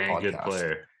lot on our Dang good podcast.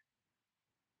 player.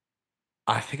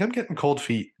 I think I'm getting cold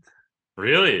feet.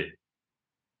 Really?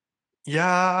 Yeah,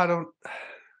 I don't.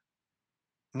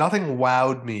 Nothing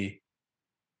wowed me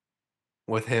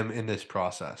with him in this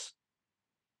process.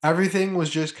 Everything was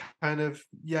just kind of,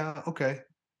 yeah, okay.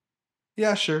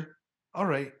 Yeah, sure. All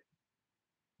right.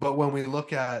 But when we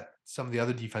look at some of the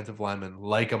other defensive linemen,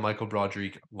 like a Michael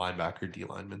Broderick linebacker D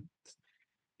lineman,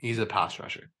 he's a pass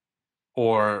rusher.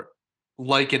 Or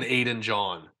like an Aiden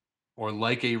John, or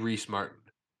like a Reese Martin,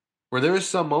 where there was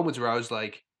some moments where I was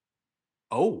like,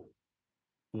 oh,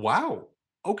 wow.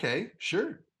 Okay,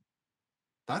 sure.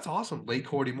 That's awesome. Late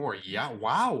Cordy Moore. Yeah,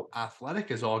 wow. Athletic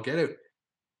is all get it.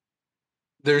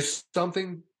 There's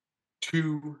something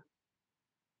to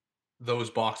those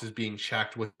boxes being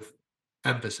checked with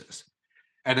emphasis.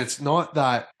 And it's not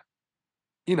that,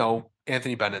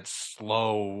 Anthony Bennett's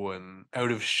slow and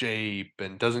out of shape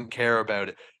and doesn't care about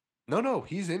it. No,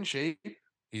 he's in shape.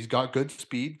 He's got good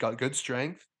speed, got good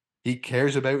strength. He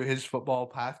cares about his football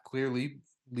path, clearly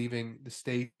leaving the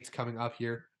States coming up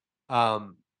here. But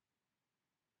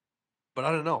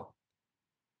I don't know.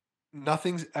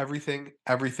 Nothing's everything.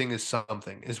 Everything is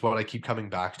something, is what I keep coming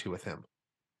back to with him.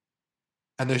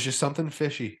 And there's just something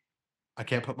fishy. I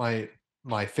can't put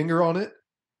my finger on it.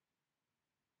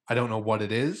 I don't know what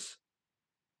it is.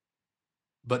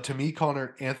 But to me,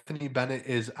 Connor, Anthony Bennett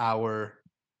is our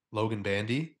Logan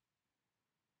Bandy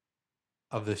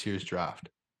of this year's draft.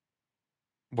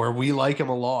 Where we like him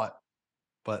a lot,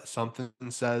 but something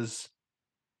says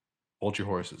hold your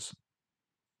horses.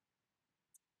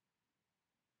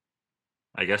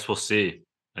 I guess we'll see.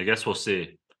 I guess we'll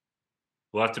see.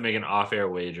 We'll have to make an off-air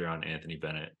wager on Anthony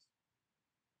Bennett.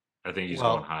 I think he's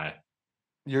going Well, high.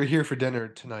 you're here for dinner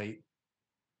tonight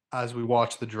as we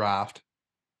watch the draft.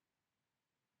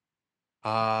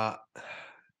 Uh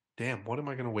Damn, what am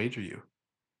I going to wager you?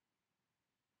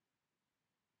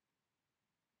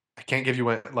 I can't give you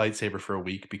a lightsaber for a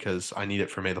week because I need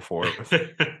it for May the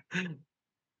 4th.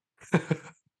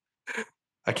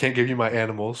 I can't give you my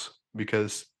animals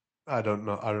because I don't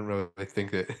know. I don't really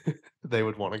think that they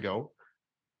would want to go.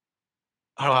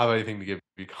 I don't have anything to give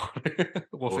you, Connor.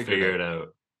 We'll We'll figure it figure out. it out.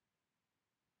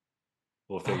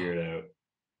 We'll figure it out.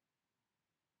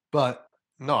 But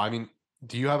no, I mean,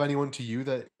 do you have anyone to you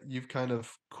that you've kind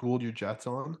of cooled your jets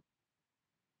on?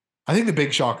 I think the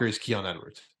big shocker is Keon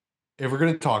Edwards. If we're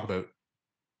going to talk about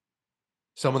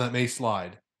someone that may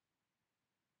slide,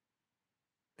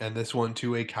 and this one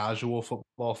to a casual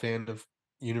football fan of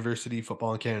university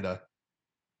football in Canada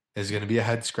is going to be a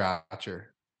head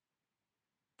scratcher.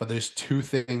 But there's two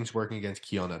things working against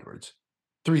Keon Edwards.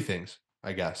 Three things,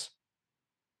 I guess.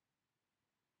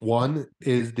 One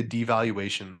is the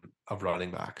devaluation of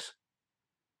running backs.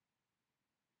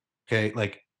 Okay,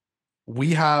 like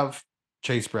we have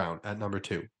Chase Brown at number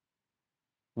 2.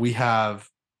 We have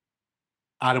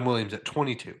Adam Williams at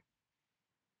 22.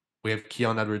 We have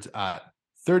Keon Edwards at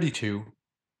 32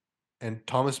 and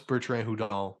Thomas Bertrand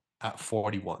Hudal at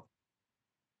 41.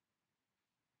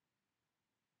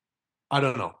 I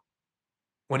don't know.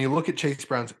 When you look at Chase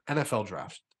Brown's NFL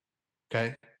draft,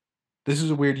 okay, this is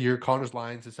a weird year. Connors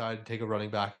Lions decided to take a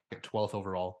running back at 12th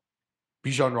overall.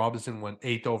 Bijan Robinson went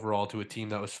 8th overall to a team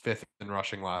that was 5th in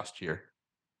rushing last year.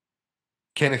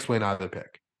 Can't explain either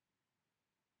pick.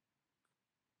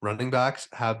 Running backs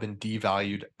have been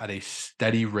devalued at a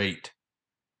steady rate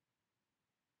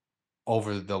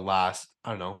over the last,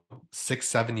 I don't know, 6,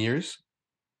 7 years.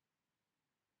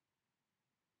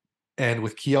 And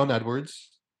with Keon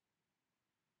Edwards,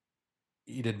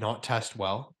 he did not test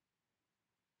well.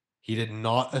 He did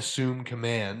not assume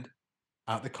command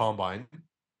at the combine.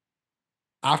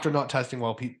 After not testing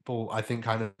well, people I think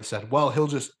kind of said, well, he'll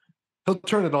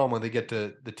turn it on when they get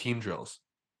to the team drills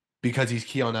because he's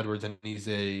Keon Edwards and he's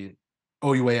a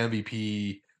OUA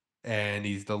MVP and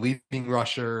he's the leading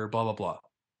rusher, blah, blah, blah.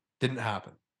 Didn't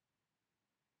happen.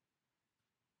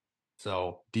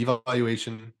 So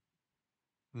devaluation,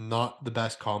 not the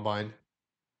best combine.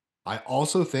 I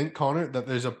also think, Connor, that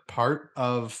there's a part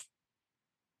of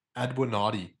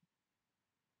Edwinati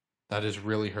that is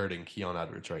really hurting Keon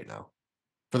Edwards right now.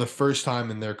 For the first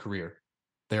time in their career,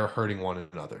 they are hurting one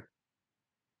another.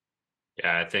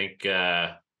 Yeah, I think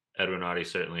Edwin Audie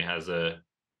certainly has a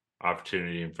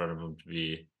opportunity in front of him to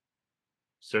be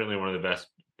certainly one of the best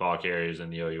ball carriers in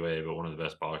the OUA, but one of the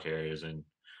best ball carriers in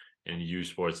U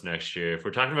Sports next year. If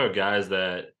we're talking about guys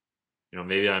that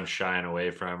maybe I'm shying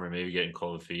away from or maybe getting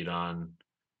cold feet on,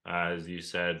 as you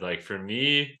said, like for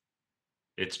me,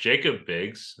 it's Jacob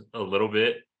Biggs a little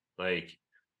bit. Like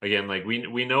again, like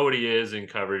we know what he is in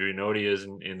coverage, we know what he is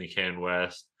in the Can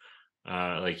West.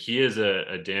 Like he is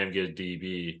a damn good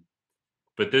DB,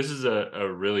 but this is a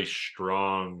really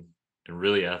strong and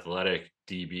really athletic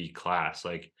DB class.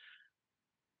 Like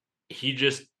he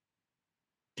just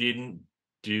didn't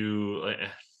do like,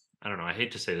 I don't know, I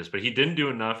hate to say this, but he didn't do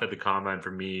enough at the combine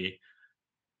for me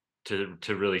to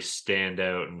really stand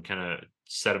out and kind of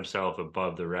set himself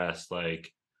above the rest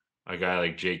like a guy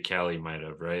like Jake Kelly might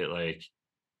have, right? Like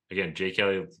again, Jake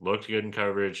Kelly looked good in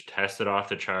coverage, tested off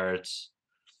the charts.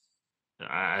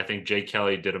 I think Jake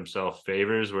Kelly did himself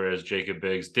favors, whereas Jacob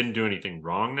Biggs didn't do anything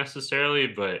wrong necessarily,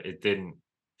 but it didn't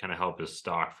kind of help his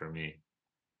stock for me.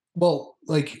 Well,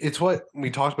 like it's what we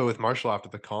talked about with Marshall after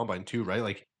the combine too, right?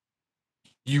 Like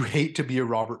you hate to be a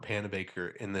Robert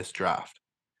Panabaker in this draft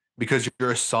because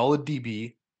you're a solid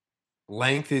DB.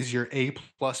 Length is your A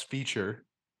plus feature,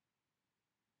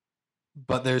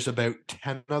 but there's about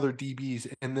 10 other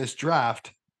DBs in this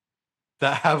draft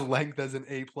that have length as an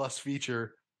A plus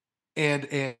feature and.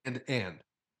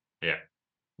 Yeah.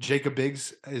 Jacob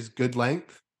Biggs is good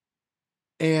length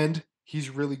and he's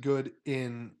really good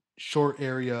in short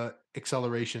area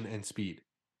acceleration and speed,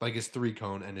 like his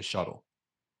 3-cone and his shuttle.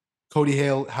 Cody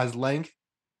Hale has length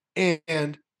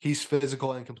and he's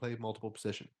physical and can play multiple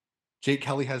position. Jake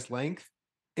Kelly has length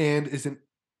and is an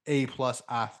A plus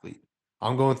athlete.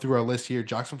 I'm going through our list here.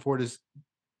 Jackson Ford is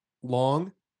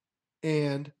long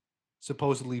and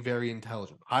supposedly very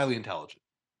intelligent, highly intelligent.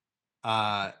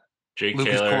 Jake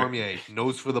Lucas Taylor. Cormier,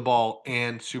 nose for the ball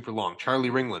and super long.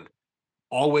 Charlie Ringland,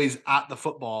 always at the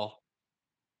football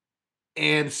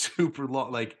and super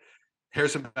long. Like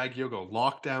Harrison Bagiogo,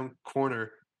 lockdown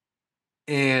corner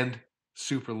and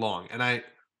super long. And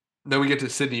then we get to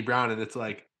Sidney Brown, and it's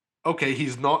like, okay,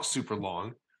 he's not super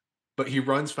long, but he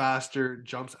runs faster,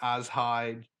 jumps as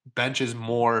high, benches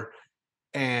more,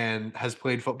 and has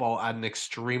played football at an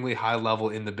extremely high level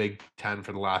in the Big Ten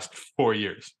for the last 4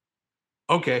 years.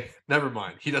 Okay, never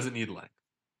mind. He doesn't need length.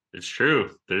 It's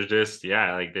true. There's just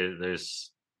like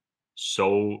there's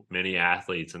so many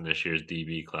athletes in this year's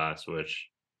DB class, which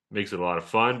makes it a lot of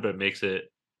fun, but makes it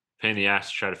a pain in the ass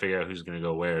to try to figure out who's going to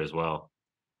go where as well.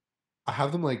 I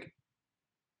have them like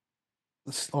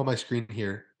on my screen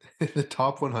here. The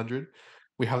top 100,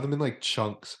 we have them in like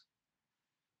chunks,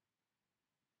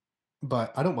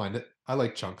 but I don't mind it. I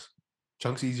like chunks.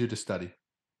 Chunks easier to study.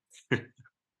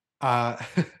 Uh,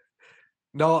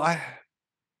 no, I,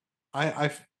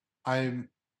 I, I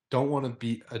don't want to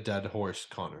beat a dead horse,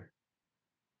 Connor.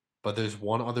 But there's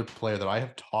one other player that I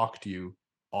have talked to you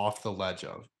off the ledge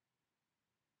of.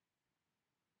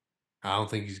 I don't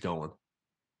think he's going.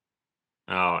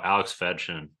 Oh, Alex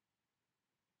Fedchin.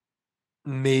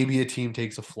 Maybe a team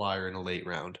takes a flyer in a late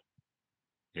round.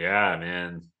 Yeah,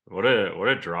 man. What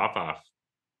a drop off.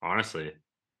 Honestly.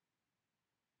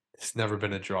 It's never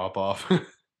been a drop off.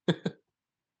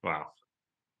 Wow.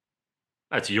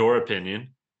 That's your opinion.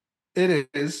 It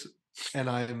is, and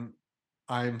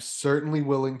I'm certainly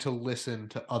willing to listen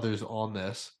to others on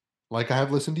this. Like I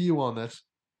have listened to you on this,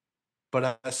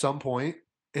 but at some point,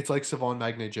 it's like Savon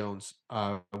Magne Jones,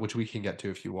 which we can get to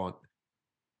if you want.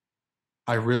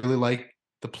 I really like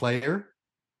the player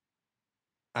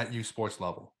at U Sports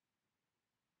level,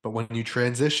 but when you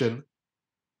transition,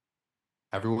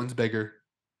 everyone's bigger,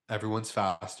 everyone's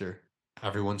faster,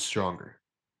 everyone's stronger.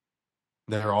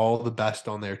 They're all the best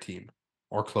on their team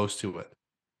or close to it.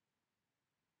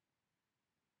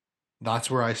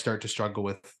 That's where I start to struggle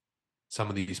with some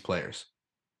of these players,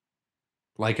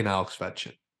 like an Alex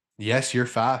Vetchin. Yes, you're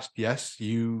fast. Yes,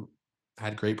 you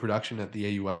had great production at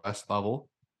the AUS level,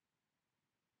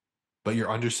 but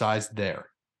you're undersized there.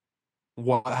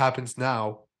 What happens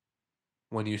now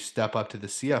when you step up to the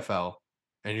CFL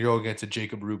and you go against a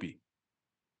Jacob Ruby,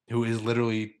 who is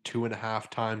literally 2.5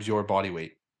 times your body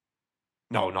weight?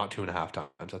 No, not 2.5 times.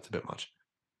 That's a bit much.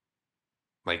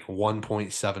 Like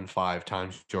 1.75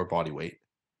 times your body weight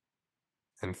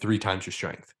and 3 times your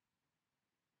strength.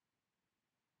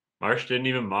 Marsh didn't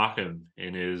even mock him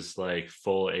in his like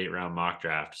full 8 round mock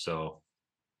draft. So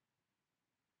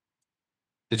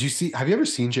Did you see? Have you ever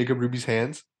seen Jacob Ruby's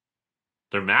hands?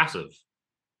 they're massive.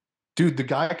 Dude, the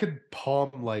guy could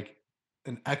palm like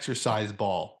an exercise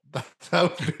ball. That's how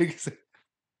big is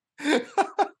it?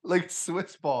 Like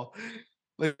Swiss ball.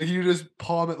 Like you just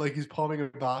palm it like he's palming a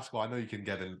basketball. I know you can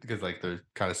get it because like they're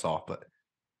kind of soft, but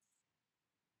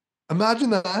imagine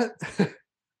that.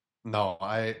 No,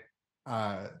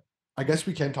 uh I guess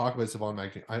we can talk about Savon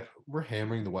Magnay. We're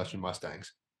hammering the Western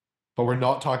Mustangs, but we're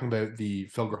not talking about the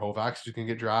Phil Grahovacs who's gonna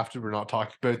get drafted. We're not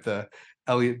talking about the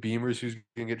Elliot Beamers who's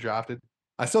gonna get drafted.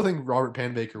 I still think Robert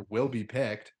Panbaker will be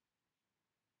picked.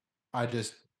 I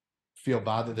just feel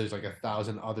bad that there's like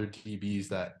 1,000 other DBs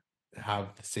that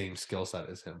have the same skill set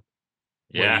as him,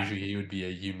 where Yeah. usually he would be a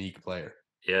unique player.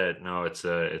 Yeah. No, it's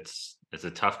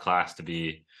a tough class to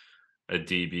be a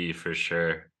DB for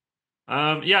sure.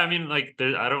 Yeah, I mean, like,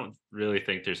 I don't really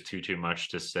think there's too much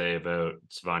to say about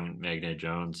Savon Magne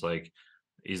Jones. Like,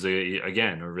 he's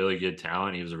again a really good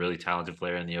talent. He was a really talented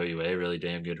player in the OUA, really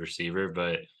damn good receiver.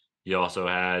 But he also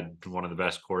had one of the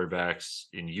best quarterbacks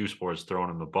in U Sports throwing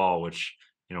him the ball. Which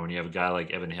when you have a guy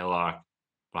like Evan Hillock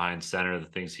behind center, the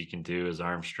things he can do, his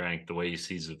arm strength, the way he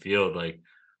sees the field, like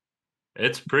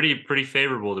it's pretty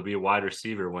favorable to be a wide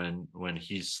receiver when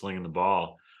he's slinging the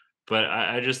ball. But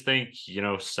I just think,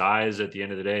 size at the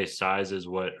end of the day, size is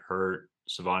what hurt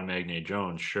Savon Magne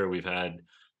Jones. Sure, we've had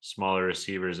smaller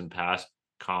receivers in past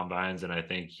combines, and I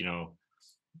think,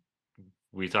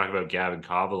 we talk about Gavin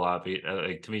Cobb a lot, but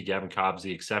like to me, Gavin Cobb's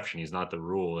the exception. He's not the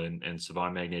rule. And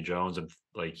Savon Magne Jones, and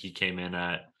like he came in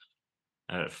at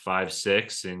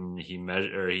 5'6", and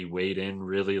he weighed in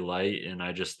really light. And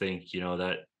I just think,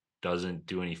 that doesn't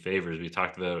do any favors. We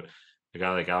talked about a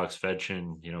guy like Alex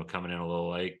Fedchin, coming in a little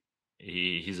light.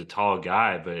 He's a tall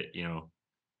guy, but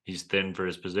he's thin for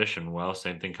his position. Well,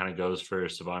 same thing kind of goes for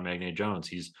Savon Magne Jones.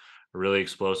 He's a really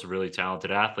explosive, really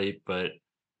talented athlete, but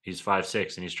he's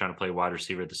 5'6", and he's trying to play wide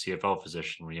receiver at the CFL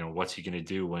position. What's he going to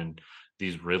do when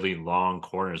these really long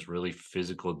corners, really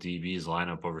physical DBs line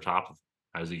up over top of him?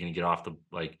 How's he going to get off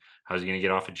how's he going to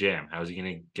get off a jam? How's he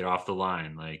going to get off the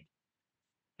line? Like,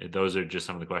 those are just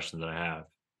some of the questions that I have.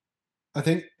 I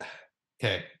think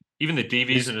okay. Even the DVs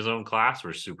Here's in his own class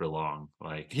were super long.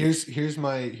 Like, here's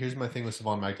my thing with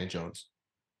Savon Magne Jones.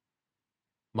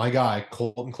 My guy,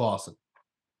 Colton Clausen,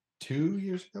 2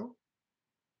 years ago?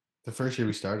 The first year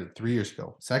we started, 3 years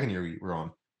ago. Second year we were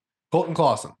on. Colton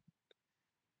Clausen.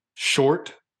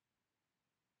 Short,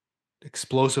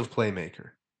 explosive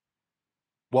playmaker.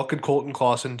 What could Colton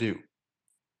Clausen do?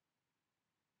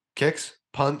 Kicks,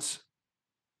 punts,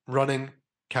 running,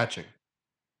 catching.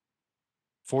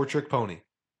 Four-trick pony.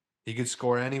 He could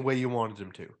score any way you wanted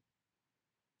him to.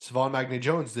 Savon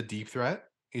Magne-Jones is a deep threat.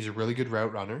 He's a really good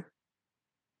route runner,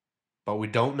 but we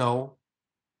don't know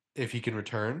if he can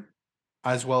return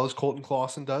as well as Colton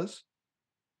Clausen does.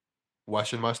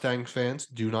 Western Mustangs fans,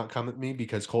 do not come at me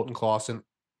because Colton Clausen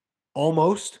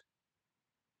almost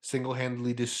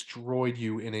single-handedly destroyed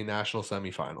you in a national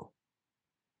semifinal.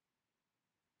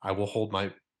 I will hold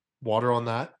my water on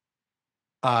that.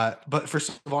 But for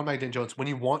Savon Magne-Jones, when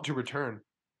you want to return,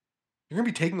 you're going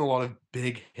to be taking a lot of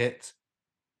big hits.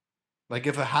 Like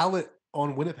if a Hallett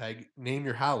on Winnipeg, name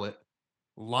your Hallett,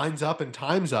 lines up and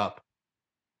times up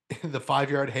in the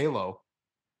 5-yard halo,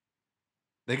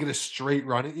 they get a straight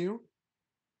run at you.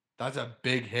 That's a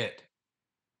big hit.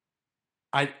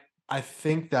 I I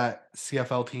think that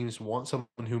CFL teams want someone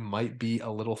who might be a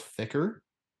little thicker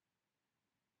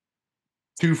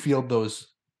to field those,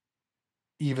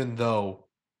 even though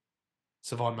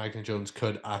Savon Magne-Jones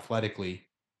could athletically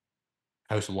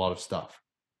house a lot of stuff.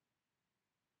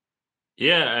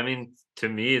 Yeah, I mean, to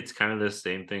me, it's kind of the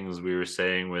same thing as we were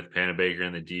saying with Panabaker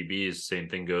and the DBs. Same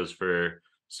thing goes for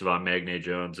Savon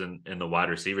Magne-Jones and the wide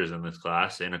receivers in this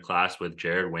class. In a class with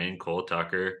Jared Wayne, Cole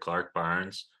Tucker, Clark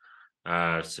Barnes,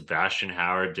 Sebastian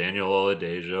Howard, Daniel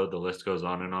Oladejo. The list goes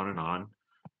on and on and on.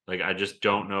 Like, I just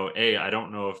don't know. I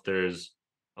don't know if there's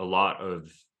a lot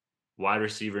of wide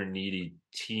receiver needy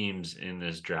teams in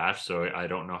this draft. So I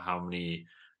don't know how many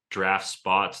draft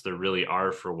spots there really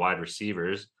are for wide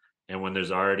receivers. And when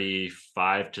there's already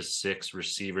 5 to 6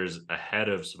 receivers ahead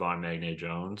of Savon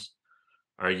Magne-Jones,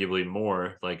 arguably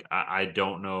more, like I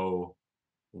don't know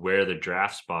where the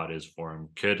draft spot is for him.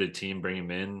 Could a team bring him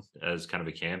in as kind of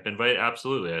a camp invite?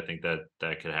 Absolutely. I think that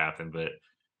that could happen. But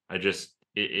I just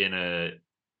in an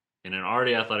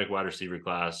already athletic wide receiver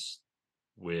class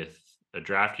with a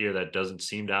draft year that doesn't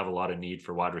seem to have a lot of need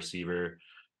for wide receiver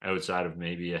outside of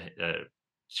maybe a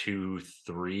 2,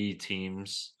 3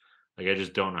 teams. Like I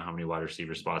just don't know how many wide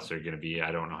receiver spots there are going to be.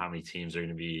 I don't know how many teams are going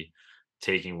to be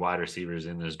taking wide receivers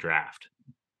in this draft.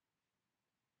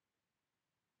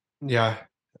 Yeah,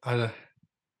 I,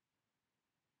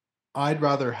 I'd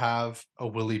rather have a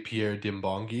Willie Pierre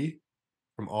Dimbongi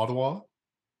from Ottawa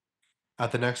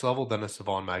at the next level than a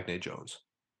Savon Magne-Jones.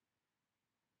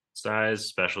 Size,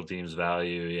 special teams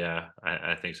value. Yeah,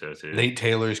 I think so too. Nate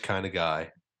Taylor's kind of guy.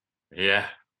 Yeah.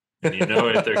 And you know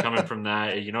if they're coming from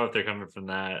that, you know if they're coming from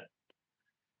that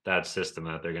system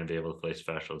that they're going to be able to play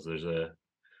specials. There's a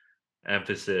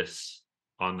emphasis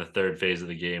on the third phase of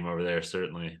the game over there,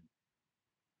 certainly.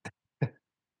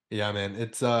 Yeah, man,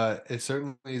 it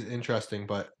certainly is interesting,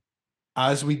 but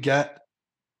as we get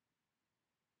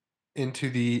into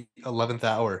the 11th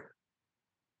hour,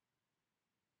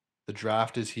 the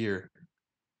draft is here.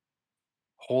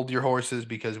 Hold your horses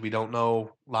because we don't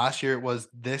know. Last year it was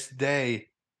this day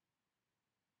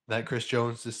that Chris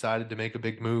Jones decided to make a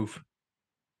big move.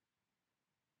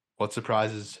 What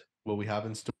surprises will we have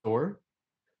in store?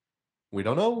 We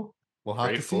don't know. We'll have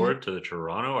to Straight see. forward to the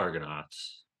Toronto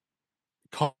Argonauts.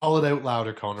 Call it out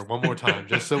louder, Connor, one more time,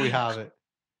 just so we have it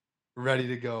ready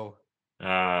to go.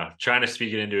 Trying to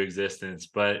speak it into existence,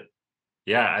 but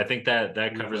yeah, I think that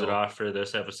that We covers it will. off for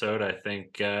this episode. I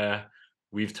think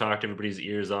we've talked everybody's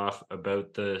ears off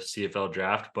about the CFL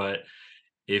draft, but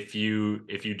if you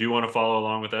do want to follow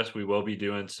along with us, we will be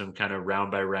doing some kind of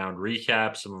round by round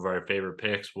recaps, some of our favorite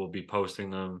picks. We'll be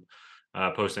posting them,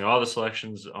 posting all the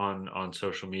selections on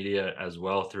social media as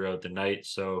well throughout the night.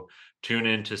 So tune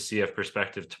in to CF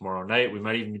Perspective tomorrow night. We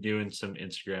might even be doing some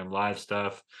Instagram live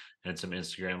stuff and some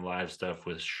Instagram live stuff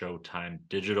with Showtime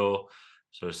Digital.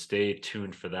 So stay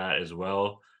tuned for that as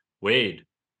well. Wade,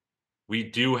 we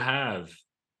do have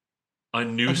a A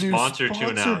new new sponsor to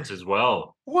announce sponsor. as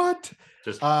well. What?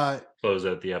 Just Uh close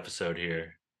out the episode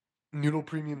here. Noodle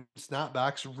Premium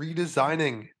Snapbacks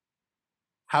redesigning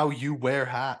how you wear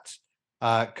hats.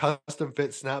 Custom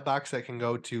fit snapbacks that can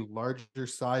go to larger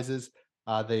sizes.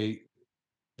 They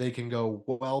can go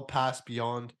well past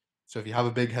beyond. So if you have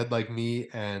a big head like me,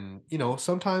 and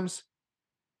sometimes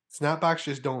snapbacks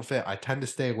just don't fit. I tend to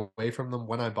stay away from them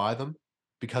when I buy them.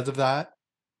 Because of that,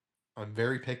 I'm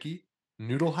very picky.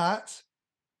 Noodle hats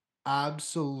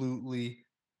absolutely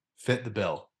fit the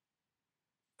bill.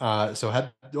 So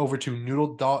head over to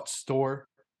noodle.store,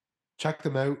 check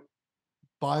them out,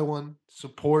 buy one,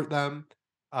 support them.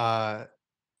 Uh,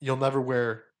 you'll never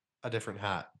wear a different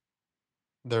hat.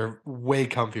 They're way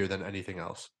comfier than anything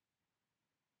else.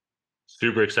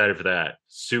 Super excited for that.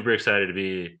 Super excited to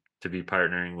be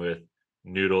partnering with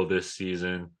Noodle this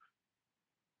season.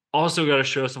 Also got to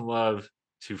show some love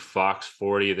to Fox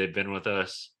 40. They've been with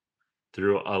us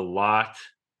through a lot.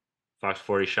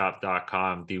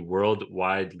 fox40shop.com, the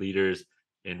worldwide leaders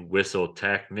in whistle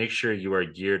tech. Make sure you are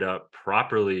geared up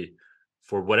properly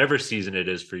for whatever season it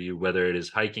is for you, whether it is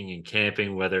hiking and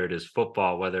camping, whether it is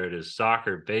football, whether it is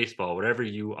soccer, baseball, whatever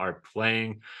you are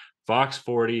playing. Fox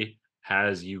 40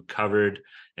 has you covered,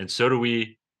 and so do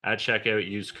we. At checkout,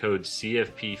 use code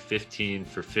CFP15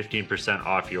 for 15%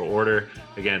 off your order.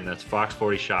 Again, that's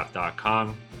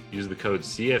fox40shop.com. Use the code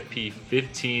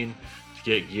CFP15 to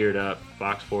get geared up.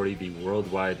 Fox 40, the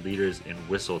worldwide leaders in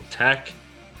whistle tech.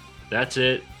 That's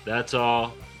it. That's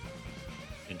all.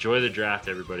 Enjoy the draft,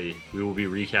 everybody. We will be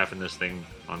recapping this thing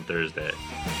on Thursday.